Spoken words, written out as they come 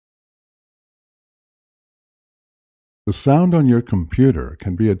The sound on your computer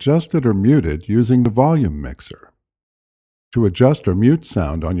can be adjusted or muted using the volume mixer. To adjust or mute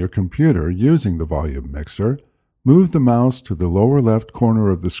sound on your computer using the volume mixer, move the mouse to the lower left corner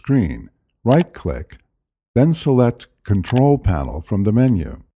of the screen, right-click, then select Control Panel from the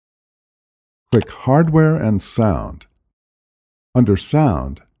menu. Click Hardware and Sound. Under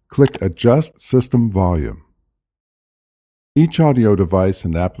Sound, click Adjust System Volume. Each audio device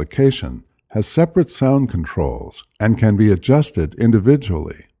and application has separate sound controls and can be adjusted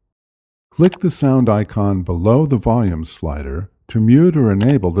individually. Click the sound icon below the volume slider to mute or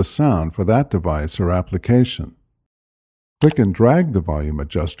enable the sound for that device or application. Click and drag the volume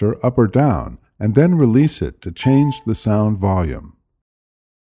adjuster up or down and then release it to change the sound volume.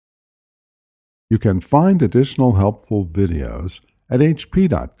 You can find additional helpful videos at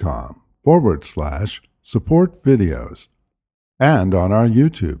hp.com/support videos and on our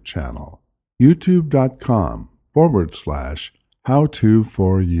YouTube channel,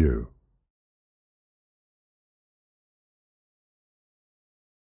 youtube.com/how-to-for-you.